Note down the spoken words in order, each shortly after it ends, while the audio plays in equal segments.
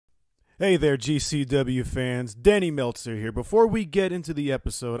Hey there, GCW fans. Danny Meltzer here. Before we get into the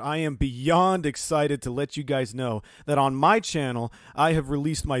episode, I am beyond excited to let you guys know that on my channel, I have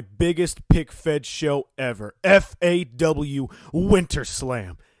released my biggest pick fed show ever, FAW Winter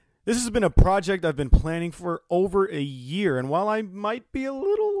Slam. This has been a project I've been planning for over a year, and while I might be a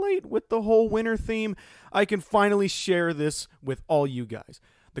little late with the whole winter theme, I can finally share this with all you guys.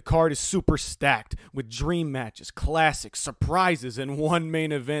 The card is super stacked with dream matches, classics, surprises, and one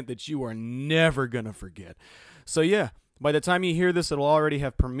main event that you are never going to forget. So yeah, by the time you hear this, it'll already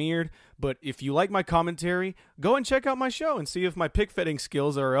have premiered. But if you like my commentary, go and check out my show and see if my pick fetting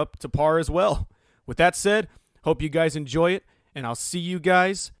skills are up to par as well. With that said, hope you guys enjoy it, and I'll see you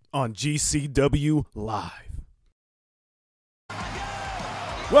guys on GCW Live.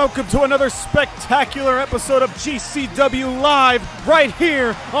 Welcome to another spectacular episode of GCW Live right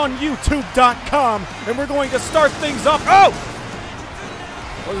here on YouTube.com. And we're going to start things off. Oh!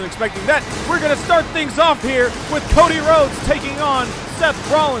 Wasn't expecting that. We're going to start things off here with Cody Rhodes taking on Seth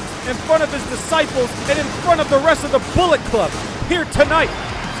Rollins in front of his disciples and in front of the rest of the Bullet Club here tonight.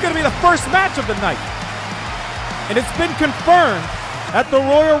 It's going to be the first match of the night. And it's been confirmed at the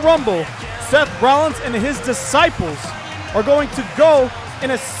Royal Rumble, Seth Rollins and his disciples are going to go in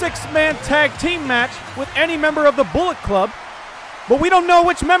a six-man tag team match with any member of the Bullet Club, but we don't know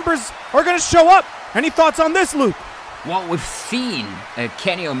which members are going to show up. Any thoughts on this, Luke? Well, we've seen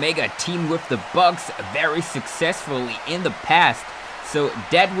Kenny Omega team with the Bucks very successfully in the past, so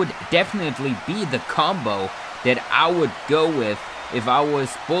that would definitely be the combo that I would go with if I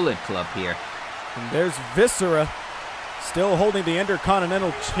was Bullet Club here. And there's Viscera still holding the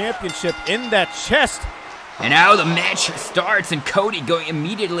Intercontinental Championship in that chest. And now the match starts, and Cody going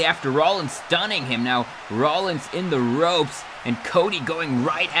immediately after Rollins, stunning him. Now Rollins in the ropes, and Cody going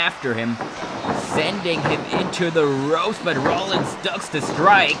right after him, sending him into the ropes, but Rollins ducks the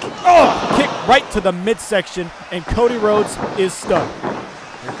strike. Oh, kick right to the midsection, and Cody Rhodes is stunned.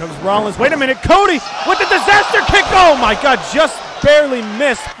 Here comes Rollins. Wait a minute, Cody with the disaster kick. Oh my God, just barely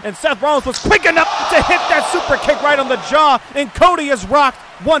missed, and Seth Rollins was quick enough to hit that super kick right on the jaw, and Cody is rocked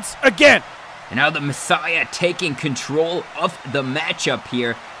once again. And now the Messiah taking control of the matchup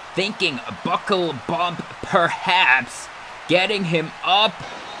here, thinking a buckle bump perhaps, getting him up,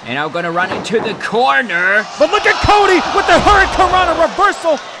 and now gonna run into the corner. But look at Cody with the Hurricanrana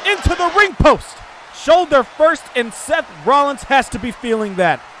reversal into the ring post. Shoulder first, and Seth Rollins has to be feeling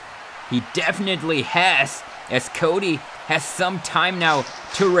that. He definitely has, as Cody has some time now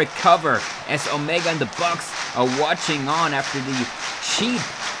to recover, as Omega and the Bucks are watching on after the cheap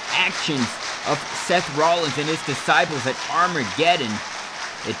actions of Seth Rollins and his disciples at Armageddon,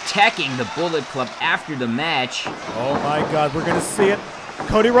 attacking the Bullet Club after the match. Oh my God, we're gonna see it.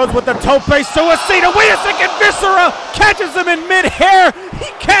 Cody Rhodes with the tope suicida. Wait a second, Viscera catches him in midair. He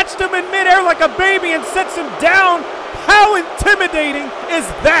catched him in midair like a baby and sets him down. How intimidating is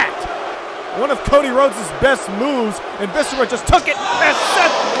that? One of Cody Rhodes' best moves, and Viscera just took it as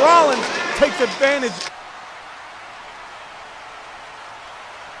Seth Rollins takes advantage.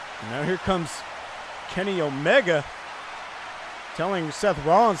 Now here comes Kenny Omega telling Seth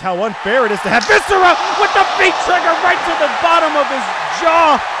Rollins how unfair it is to have Viscera with the feet trigger right to the bottom of his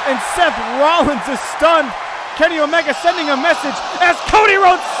jaw, and Seth Rollins is stunned. Kenny Omega sending a message as Cody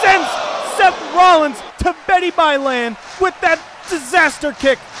Rhodes sends Seth Rollins to Betty Bye Land with that disaster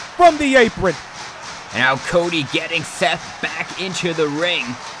kick from the apron. And now Cody getting Seth back into the ring,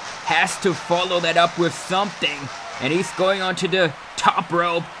 has to follow that up with something, and he's going onto the top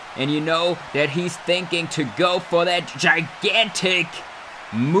rope. And you know that he's thinking to go for that gigantic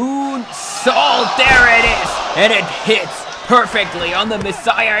moonsault. There it is. And it hits perfectly on the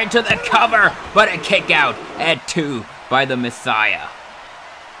Messiah into the cover. But a kick out at 2 by the Messiah.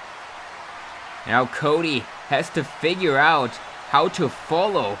 Now Cody has to figure out how to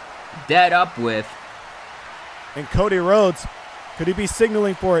follow that up with. And Cody Rhodes, could he be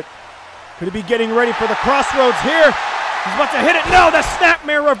signaling for it? Could he be getting ready for the crossroads here? He's about to hit it. No, the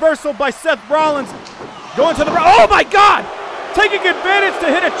snapmare reversal by Seth Rollins. Going to the... Oh, my God! Taking advantage to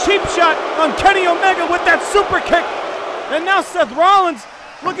hit a cheap shot on Kenny Omega with that super kick. And now Seth Rollins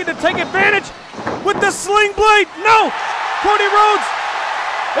looking to take advantage with the sling blade. No! Cody Rhodes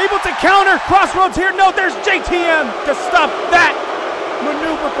able to counter. Crossroads here. No, there's JTM to stop that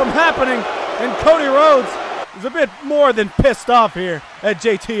maneuver from happening. And Cody Rhodes is a bit more than pissed off here at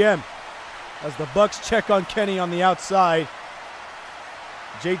JTM. As the Bucks check on Kenny on the outside.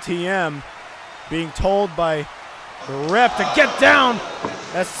 JTM being told by the ref to get down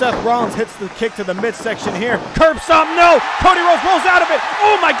as Seth Rollins hits the kick to the midsection here. Curb stomp, no! Cody Rhodes rolls out of it.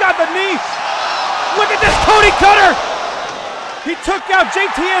 Oh my God, the knee! Look at this Cody cutter! He took out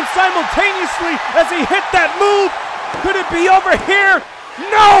JTM simultaneously as he hit that move. Could it be over here?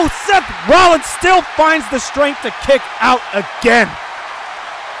 No! Seth Rollins still finds the strength to kick out again.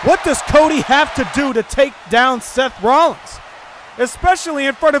 What does Cody have to do to take down Seth Rollins? Especially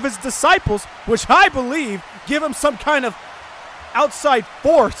in front of his disciples, which I believe give him some kind of outside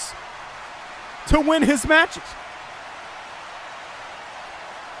force to win his matches.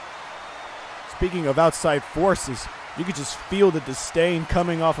 Speaking of outside forces, you could just feel the disdain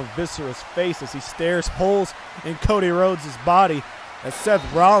coming off of Viscera's face as he stares holes in Cody Rhodes' body as Seth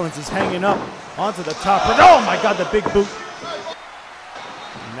Rollins is hanging up onto the top. Oh my God, the big boot.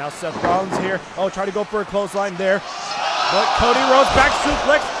 And now Seth Rollins here. Oh, try to go for a clothesline there. But Cody Rhodes back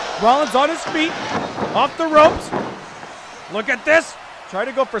suplex. Rollins on his feet, off the ropes. Look at this. Try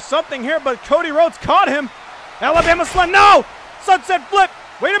to go for something here, but Cody Rhodes caught him. Alabama Slam. No! Sunset flip.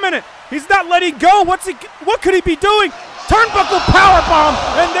 Wait a minute. He's not letting go. What could he be doing? Turnbuckle powerbomb.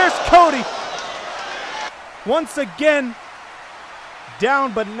 And there's Cody. Once again,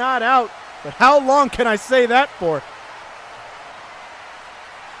 down but not out. But how long can I say that for?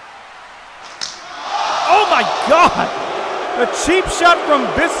 Oh my God! A cheap shot from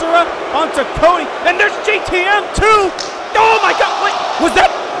Viscera onto Cody. And there's GTM too. Oh my God! Wait, was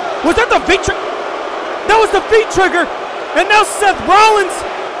that the V trigger? That was the V trigger. And now Seth Rollins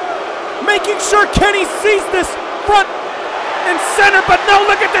making sure Kenny sees this front and center, but no,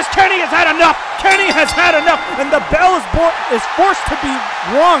 look at this. Kenny has had enough. Kenny has had enough, and the bell is forced to be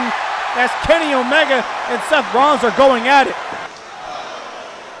rung as Kenny Omega and Seth Rollins are going at it.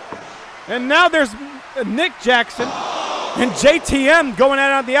 And now there's Nick Jackson and JTM going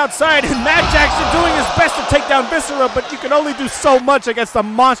at it on the outside, and Matt Jackson doing his best to take down Viscera, but you can only do so much against a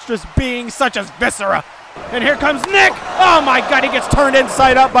monstrous being such as Viscera. And here comes Nick. Oh my God, he gets turned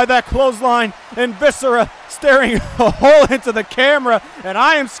inside out by that clothesline. And Viscera staring a hole into the camera. And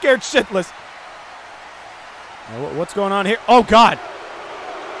I am scared shitless. Now, what's going on here? Oh God.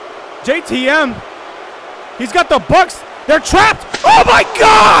 JTM. He's got the Bucks. They're trapped. Oh my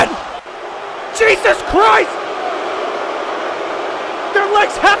God. Jesus Christ. Their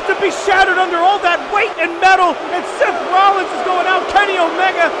legs have to be shattered under all that weight and metal. And Seth Rollins is going out. Kenny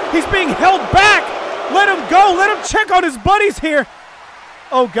Omega, he's being held back. Let him go. Let him check on his buddies here.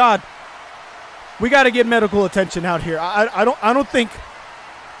 Oh God, we got to get medical attention out here. I don't think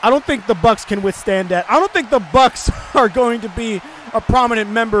the Bucks can withstand that. I don't think the Bucks are going to be a prominent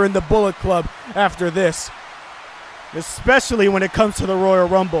member in the Bullet Club after this, especially when it comes to the Royal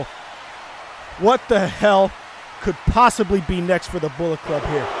Rumble. What the hell could possibly be next for the Bullet Club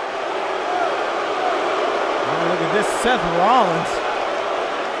here? Oh, look at this, Seth Rollins.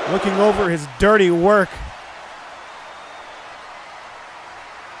 Looking over his dirty work.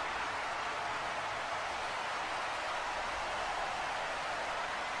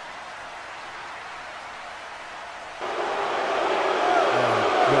 Oh,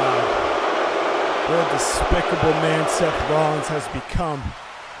 God. What a despicable man Seth Rollins has become.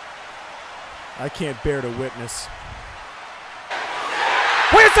 I can't bear to witness.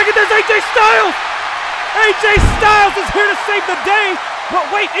 Wait a second, there's AJ Styles! AJ Styles is here to save the day! But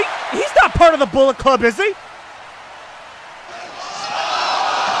wait, he's not part of the Bullet Club, is he?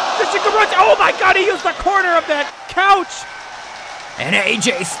 Oh my God, he used the corner of that couch. And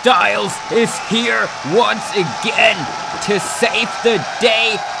AJ Styles is here once again to save the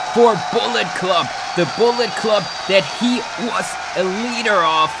day for Bullet Club. The Bullet Club that he was a leader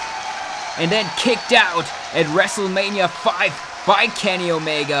of and then kicked out at WrestleMania 5 by Kenny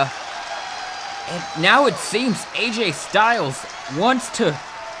Omega. And now it seems AJ Styles wants to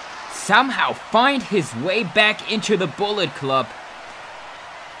somehow find his way back into the Bullet Club.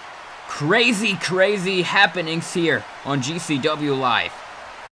 Crazy, crazy happenings here on GCW Live.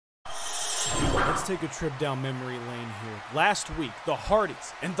 Let's take a trip down memory lane here. Last week, the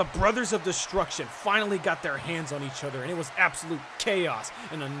Hardys and the Brothers of Destruction finally got their hands on each other, and it was absolute chaos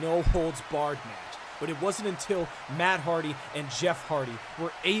in a no-holds-barred match. But it wasn't until Matt Hardy and Jeff Hardy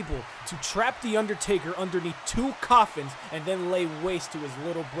were able to trap The Undertaker underneath two coffins and then lay waste to his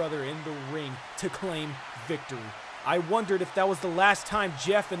little brother in the ring to claim victory. I wondered if that was the last time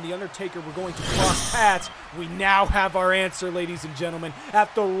Jeff and The Undertaker were going to cross paths. We now have our answer, ladies and gentlemen.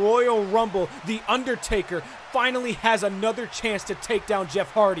 At the Royal Rumble, The Undertaker finally has another chance to take down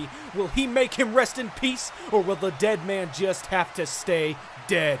Jeff Hardy. Will he make him rest in peace, or will the dead man just have to stay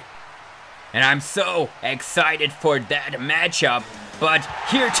dead? And I'm so excited for that matchup. But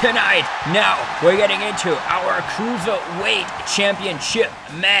here tonight, now we're getting into our Cruiserweight Championship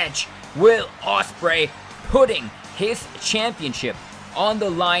match. Will Ospreay putting his championship on the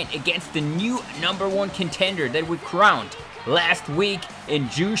line against the new #1 contender that we crowned last week in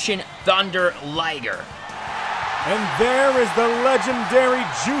Jushin Thunder Liger. And there is the legendary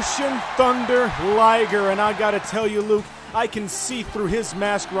Jushin Thunder Liger. And I gotta tell you, Luke, I can see through his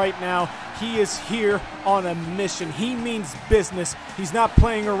mask right now. He is here on a mission. He means business. He's not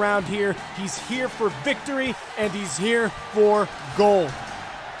playing around here. He's here for victory, and he's here for gold.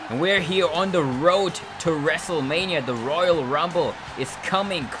 And we're here on the road to WrestleMania. The Royal Rumble is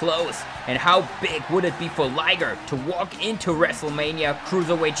coming close. And how big would it be for Liger to walk into WrestleMania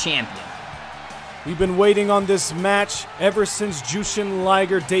Cruiserweight Champion? We've been waiting on this match ever since Jushin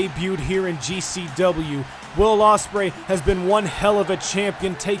Liger debuted here in GCW. Will Ospreay has been one hell of a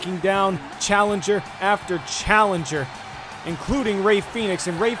champion, taking down challenger after challenger, including Rey Fenix.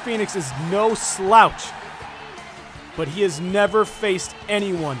 And Rey Fenix is no slouch, but he has never faced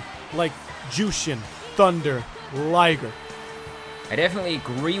anyone like Jushin Thunder Liger. I definitely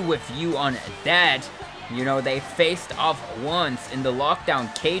agree with you on that. You know, they faced off once in the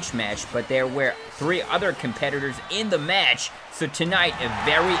lockdown cage match, but there were 3 other competitors in the match, so tonight a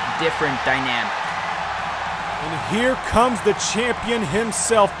very different dynamic. And here comes the champion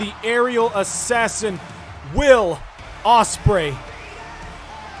himself, the aerial assassin, Will Ospreay.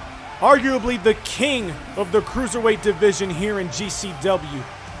 Arguably the king of the Cruiserweight division here in GCW.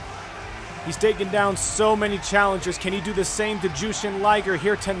 He's taken down so many challengers. Can he do the same to Jushin Liger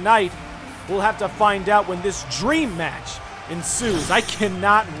here tonight? We'll have to find out when this dream match ensues. I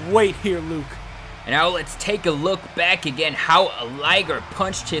cannot wait here, Luke. And now let's take a look back again how Liger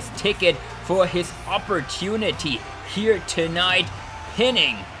punched his ticket for his opportunity here tonight,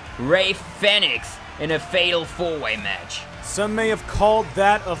 pinning Rey Fenix in a fatal 4-way match. Some may have called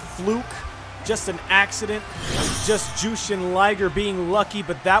that a fluke, just an accident, just Jushin Liger being lucky,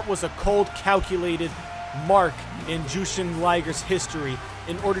 but that was a cold, calculated mark in Jushin Liger's history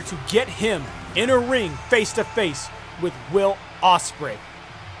in order to get him in a ring face-to-face with Will Ospreay.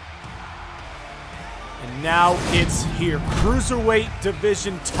 And now it's here. Cruiserweight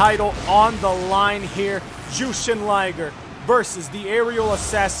division title on the line here. Jushin Liger versus the aerial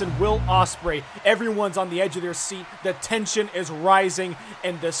assassin Will Ospreay. Everyone's on the edge of their seat. The tension is rising,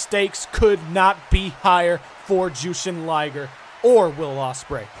 and the stakes could not be higher for Jushin Liger or Will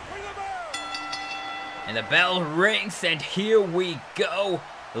Ospreay. And the bell rings, and here we go.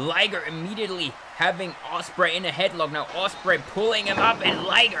 Liger immediately having Ospreay in a headlock. Now Ospreay pulling him up, and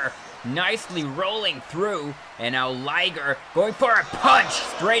Liger nicely rolling through. And now Liger going for a punch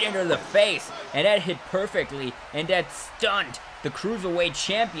straight into the face. And that hit perfectly, and that stunned the Cruiserweight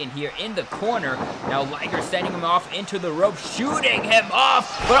champion here in the corner. Now Liger sending him off into the rope, shooting him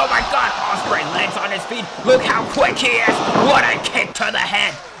off. But oh my god, Ospreay lands on his feet. Look how quick he is. What a kick to the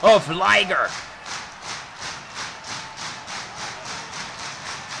head of Liger.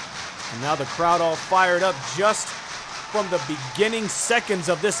 And now the crowd all fired up just from the beginning seconds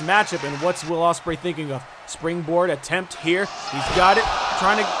of this matchup. And what's Will Ospreay thinking of? Springboard attempt here. He's got it.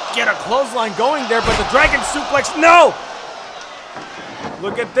 Trying to get a clothesline going there, but the dragon suplex, no!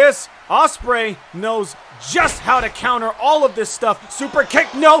 Look at this. Ospreay knows just how to counter all of this stuff. Super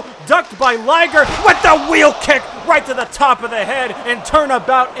kick, no. Ducked by Liger with the wheel kick right to the top of the head. And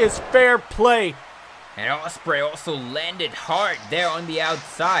turnabout is fair play. And Ospreay also landed hard there on the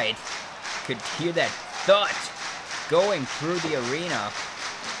outside. Could hear that thud going through the arena.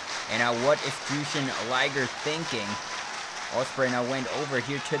 And now what is Jushin Liger thinking? Ospreay now went over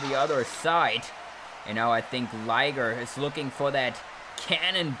here to the other side. And now I think Liger is looking for that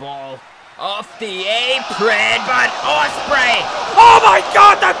cannonball off the apron, but Ospreay! Oh my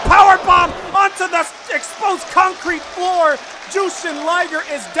god, that powerbomb onto the exposed concrete floor! Jushin Liger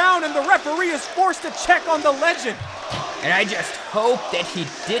is down, and the referee is forced to check on the legend. And I just hope that he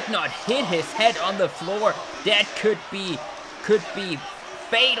did not hit his head on the floor. That could be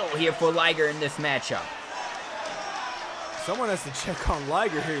fatal here for Liger in this matchup. Someone has to check on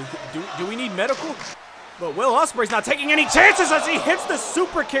Liger here. Do we need medical? But Will Ospreay's not taking any chances as he hits the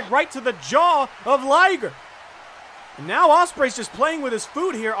super kick right to the jaw of Liger. And now Ospreay's just playing with his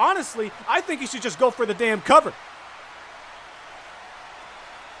food here. Honestly, I think he should just go for the damn cover.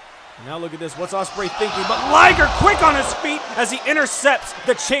 And now look at this. What's Ospreay thinking? But Liger quick on his feet as he intercepts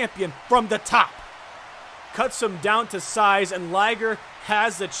the champion from the top. Cuts him down to size, and Liger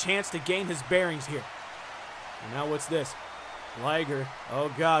has the chance to gain his bearings here. And now what's this? Liger, oh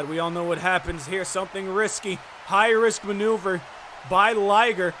god, we all know what happens here. Something risky. High-risk maneuver by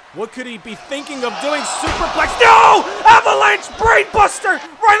Liger. What could he be thinking of doing? Superplex. No! Avalanche brainbuster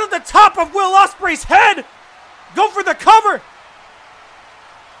right on the top of Will Ospreay's head. Go for the cover.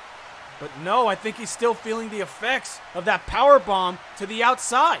 But no, I think he's still feeling the effects of that power bomb to the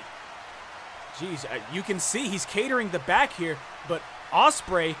outside. Geez, you can see he's catering the back here, but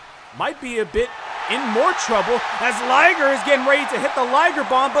Ospreay might be a bit in more trouble as Liger is getting ready to hit the Liger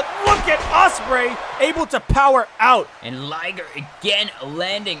bomb, but look at Ospreay able to power out. And Liger again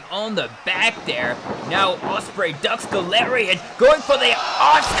landing on the back there. Now Ospreay ducks the lariat, going for the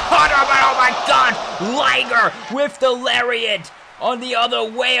Oscutter, but oh my god, Liger with the lariat on the other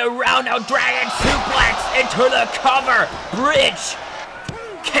way around. Now Dragon suplex into the cover, bridge,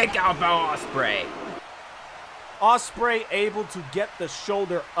 kick out by Ospreay. Ospreay able to get the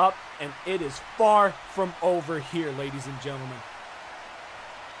shoulder up, and it is far from over here, ladies and gentlemen.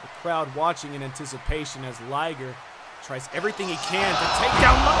 The crowd watching in anticipation as Liger tries everything he can to take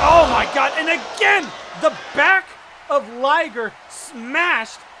down. Oh my god, and again, the back of Liger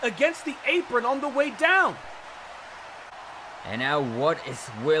smashed against the apron on the way down. And now what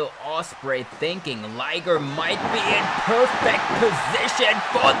is Will Ospreay thinking? Liger might be in perfect position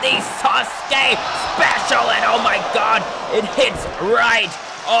for the Sasuke special, and oh my god, it hits right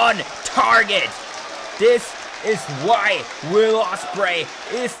on target. This is why Will Ospreay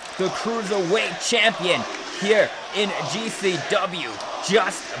is the Cruiserweight champion here in GCW.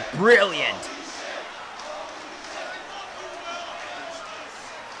 Just brilliant.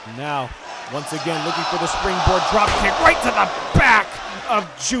 Now, once again, looking for the springboard drop kick right to the back of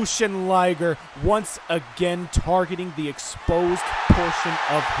Jushin Liger. Once again, targeting the exposed portion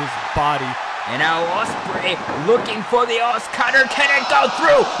of his body. And now Ospreay looking for the Oscutter. Can it go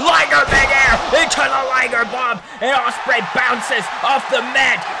through? Liger midair into the Liger bomb. And Ospreay bounces off the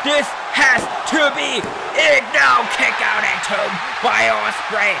mat. This has to be it now. Kick out into him by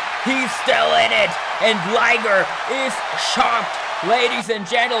Ospreay. He's still in it. And Liger is shocked, ladies and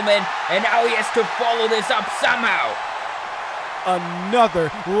gentlemen, and now he has to follow this up somehow.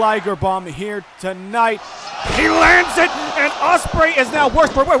 Another Liger bomb here tonight. He lands it, and Ospreay is now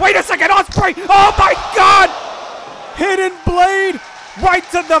worse for wear. Wait a second, Ospreay! Oh my god! Hidden blade right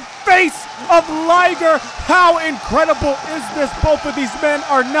to the face of Liger. How incredible is this? Both of these men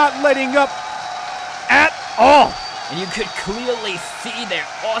are not letting up at all. And you could clearly see that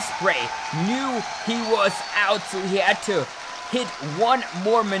Ospreay knew he was out, so he had to hit one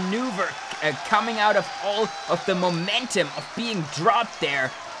more maneuver coming out of all of the momentum of being dropped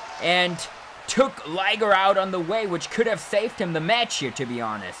there, and took Liger out on the way, which could have saved him the match here, to be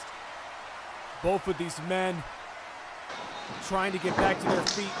honest. Both of these men trying to get back to their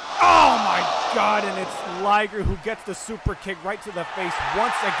feet. Oh my god, and it's Liger who gets the super kick right to the face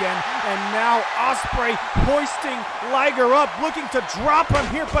once again, and now Ospreay hoisting Liger up, looking to drop him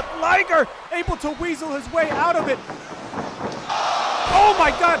here, but Liger able to weasel his way out of it. Oh my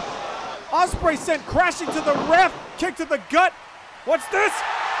god! Ospreay sent crashing to the ref, kick to the gut. What's this?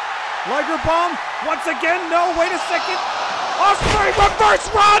 Liger bomb once again. No, wait a second. Ospreay reverse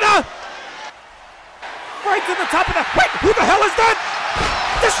Rana! Right to the top of the. Wait, who the hell is that?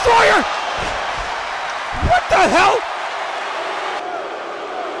 Destroyer! What the hell?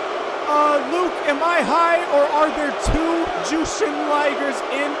 Luke, am I high, or are there two Jushin Ligers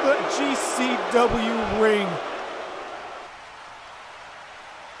in the GCW ring?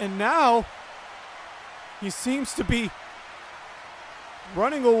 And now, he seems to be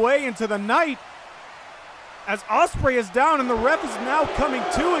running away into the night as Ospreay is down and the ref is now coming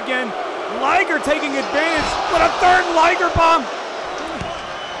to again. Liger taking advantage with a third Liger bomb.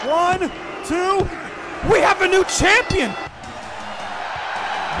 1, 2, we have a new champion.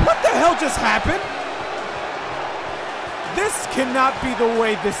 What the hell just happened? This cannot be the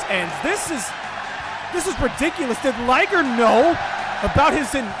way this ends. This is ridiculous. Did Liger know about his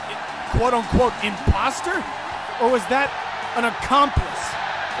quote-unquote imposter, or was that an accomplice?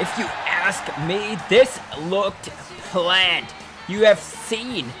 If you ask me, this looked planned. You have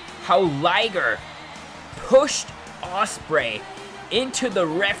seen how Liger pushed Ospreay into the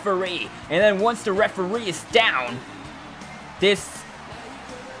referee, and then once the referee is down, this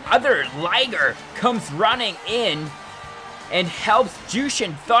other Liger comes running in and helps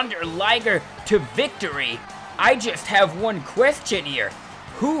Jushin Thunder Liger to victory. I just have one question here.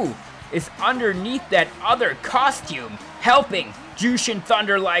 Who is underneath that other costume helping Jushin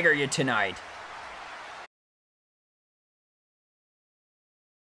Thunder Liger you tonight?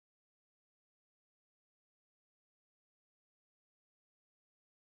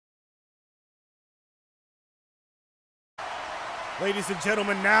 Ladies and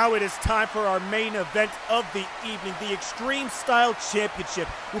gentlemen, now it is time for our main event of the evening. The Xtreme Style Championship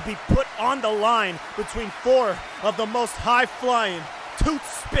will be put on the line between four of the most high-flying,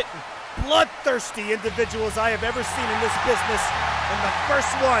 tooth-spitting, bloodthirsty individuals I have ever seen in this business. And the first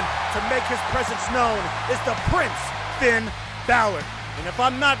one to make his presence known is the Prince, Finn Balor. And if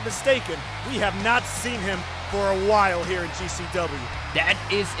I'm not mistaken, we have not seen him for a while here in GCW. That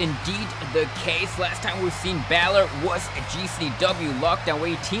is indeed the case. Last time we've seen Balor was a GCW lockdown where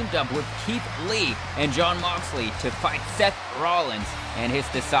he teamed up with Keith Lee and Jon Moxley to fight Seth Rollins and his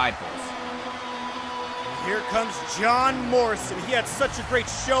disciples. Here comes John Morrison. He had such a great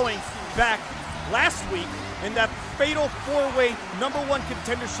showing back last week in that fatal four-way #1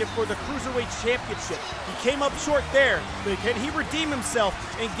 contendership for the Cruiserweight Championship. He came up short there, but can he redeem himself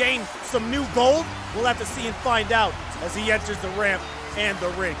and gain some new gold? We'll have to see and find out as he enters the ramp and the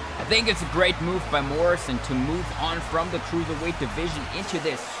ring. I think it's a great move by Morrison to move on from the Cruiserweight division into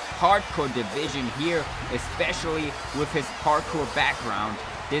this hardcore division here, especially with his parkour background.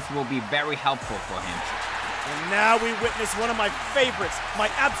 This will be very helpful for him. And now we witness one of my favorites, my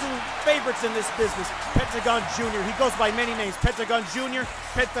absolute favorites in this business, Pentagon Jr. He goes by many names, Pentagon Jr.,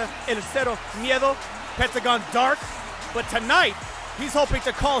 Penta El Cero Miedo, Pentagon Dark. But tonight, he's hoping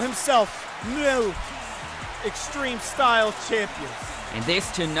to call himself new Extreme Style Champion. And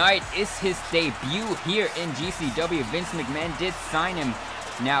this tonight is his debut here in GCW. Vince McMahon did sign him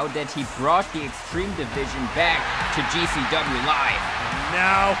now that he brought the Extreme division back to GCW Live. And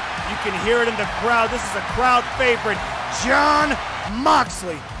now you can hear it in the crowd. This is a crowd favorite, Jon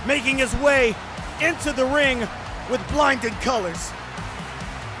Moxley, making his way into the ring with blinding colors.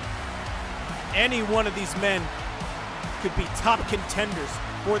 Any one of these men could be top contenders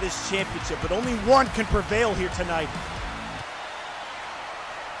for this championship, but only one can prevail here tonight.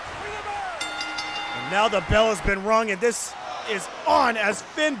 And now the bell has been rung, and this is on as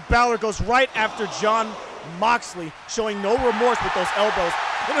Finn Balor goes right after Jon Moxley, showing no remorse with those elbows.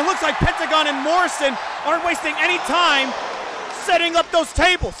 And it looks like Pentagon and Morrison aren't wasting any time setting up those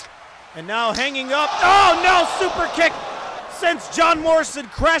tables. And now hanging up. Oh no, super kick sends Jon Morrison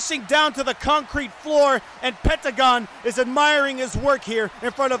crashing down to the concrete floor, and Pentagon is admiring his work here in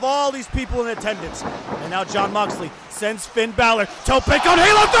front of all these people in attendance. And now Jon Moxley sends Finn Balor toe pick on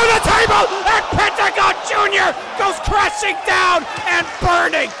Halo through the table, and Pentagon Jr. goes crashing down and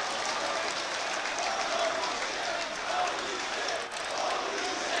burning.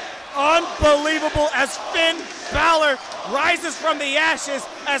 Unbelievable as Finn Balor rises from the ashes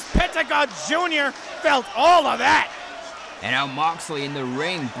as Pentagon Jr. felt all of that. And now Moxley in the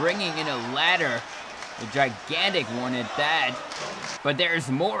ring, bringing in a ladder, a gigantic one at that. But there's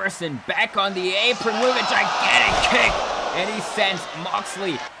Morrison back on the apron with a gigantic kick, and he sends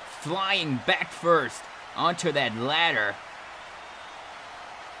Moxley flying back first onto that ladder.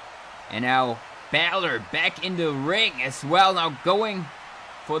 And now Balor back in the ring as well, now going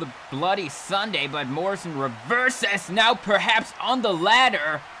for the Bloody Sunday, but Morrison reverses, now perhaps on the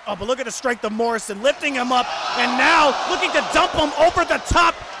ladder. Oh, but look at the strength of Morrison, lifting him up, and now looking to dump him over the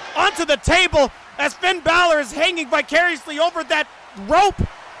top onto the table as Finn Balor is hanging vicariously over that rope.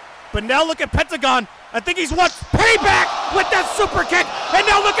 But now look at Pentagon. I think he's wants payback with that super kick. And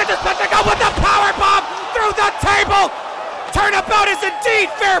now look at this Pentagon with the power bomb through the table. Turnabout is indeed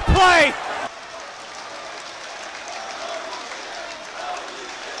fair play.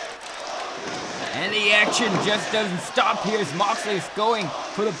 And the action just doesn't stop here as Moxley's going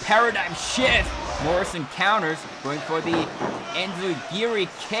for the paradigm shift. Morrison counters, going for the Enziguri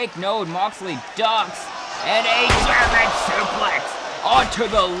kick. No, Moxley ducks. And a German suplex onto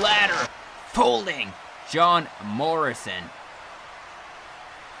the ladder, folding Jon Morrison.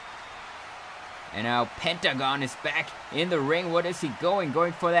 And now Pentagon is back in the ring. What is he going?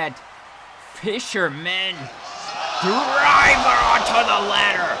 Going for that fisherman driver onto the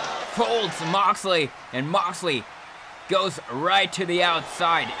ladder. Folds Moxley, and Moxley goes right to the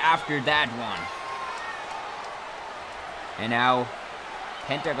outside after that one. And now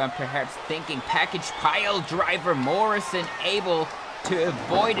Pentagon perhaps thinking package pile driver. Morrison able to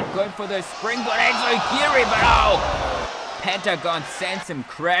avoid it, going for the springboard Enziguri, but oh! Pentagon sends him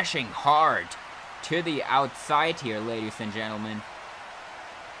crashing hard to the outside here, ladies and gentlemen.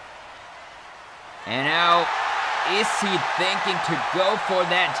 And now, is he thinking to go for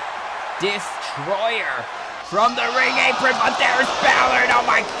that destroyer from the ring apron? But there's Balor, oh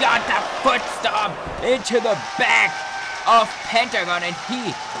my god, the foot stomp into the back of Pentagon, and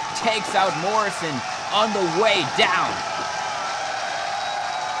he takes out Morrison on the way down.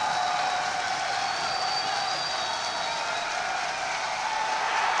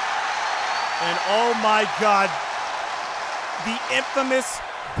 And oh my god, the infamous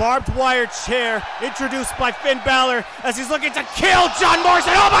barbed wire chair introduced by Finn Balor as he's looking to kill Jon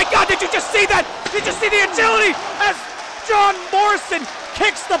Morrison. Oh my god, did you just see that? Did you see the agility as Jon Morrison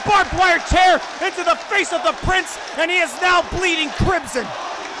kicks the barbed wire chair into the face of the Prince, and he is now bleeding crimson.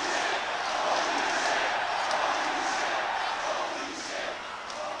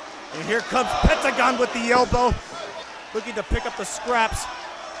 And here comes Pentagon with the elbow, looking to pick up the scraps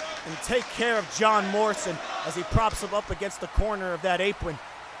and take care of John Morrison as he props him up against the corner of that apron.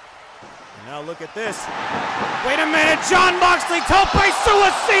 And now look at this. Wait a minute, John Moxley, tope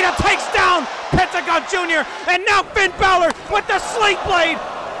suicida, takes down Pentagon Jr. And now Finn Balor with the slate blade,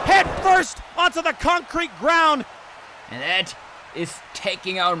 head first onto the concrete ground. And that is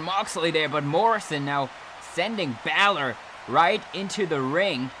taking out Moxley there, but Morrison now sending Balor right into the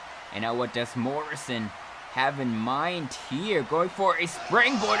ring. And now what does Morrison have in mind here? Going for a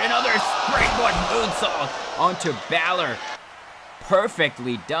springboard, another springboard moonsault onto Balor.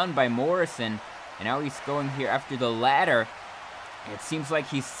 Perfectly done by Morrison. And now he's going here after the ladder. It seems like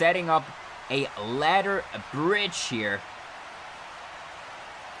he's setting up a ladder bridge here.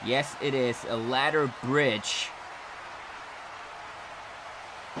 Yes, it is a ladder bridge.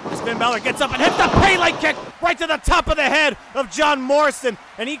 As Finn Balor gets up and hits the Pele kick right to the top of the head of John Morrison,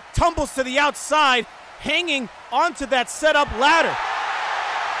 and he tumbles to the outside, hanging onto that set-up ladder.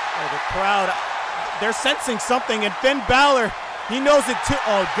 Oh, the crowd, they're sensing something, and Finn Balor, he knows it too.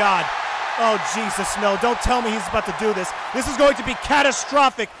 Oh, God. Oh, Jesus, no. Don't tell me he's about to do this. This is going to be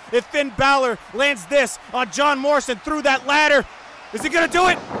catastrophic if Finn Balor lands this on John Morrison through that ladder. Is he going to do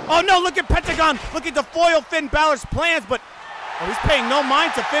it? Oh, no, look at Pentagon looking to foil Finn Balor's plans, but he's paying no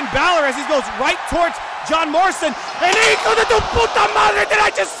mind to Finn Balor as he goes right towards John Morrison. And hijo de tu puta madre, did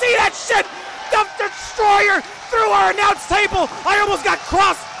I just see that shit? The Destroyer through our announce table. I almost got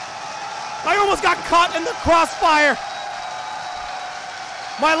caught in the crossfire.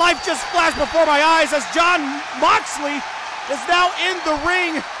 My life just flashed before my eyes as John Moxley is now in the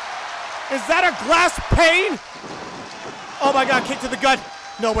ring. Is that a glass pane? Oh my God, kick to the gut.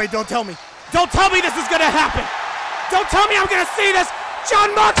 No, wait, don't tell me. Don't tell me this is gonna happen. Don't tell me I'm gonna see this!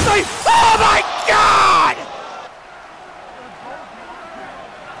 John Moxley! Oh my God!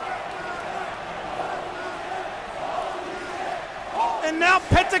 And now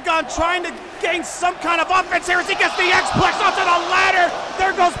Pentagon trying to gain some kind of offense here as he gets the X-Plex onto the ladder.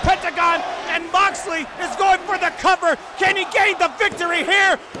 There goes Pentagon, and Moxley is going for the cover. Can he gain the victory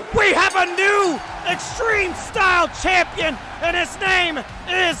here? We have a new Extreme Style champion, and his name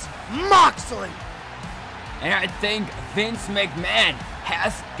is Moxley. And I think Vince McMahon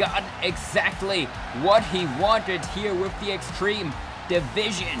has gotten exactly what he wanted here with the Extreme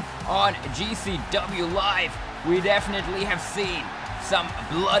division on GCW Live. We definitely have seen some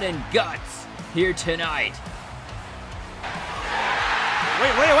blood and guts here tonight.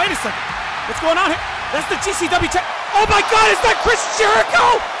 Wait a second. What's going on here? That's the GCW champ. Oh my God, is that Chris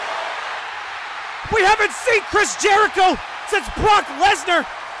Jericho? We haven't seen Chris Jericho since Brock Lesnar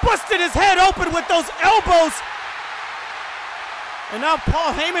busted his head open with those elbows. And now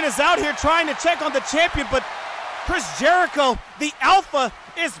Paul Heyman is out here trying to check on the champion, but Chris Jericho, the Alpha,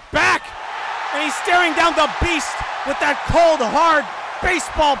 is back. And he's staring down the beast with that cold, hard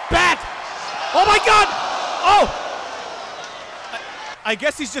baseball bat. Oh my God! Oh! I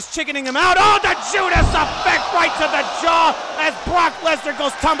guess he's just chickening him out. Oh, the Judas effect right to the jaw as Brock Lesnar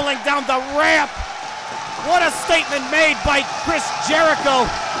goes tumbling down the ramp. What a statement made by Chris Jericho.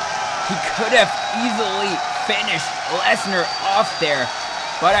 He could have easily finished Lesnar off there,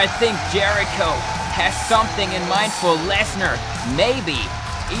 but I think Jericho has something in mind for Lesnar, maybe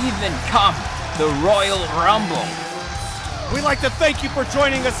even come the Royal Rumble. We'd like to thank you for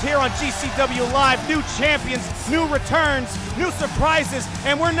joining us here on GCW Live. New champions, new returns, new surprises,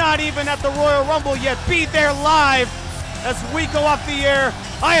 and we're not even at the Royal Rumble yet. Be there live as we go off the air.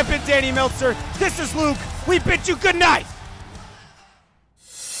 I have been Danny Meltzer. This is Luke. We bid you good night.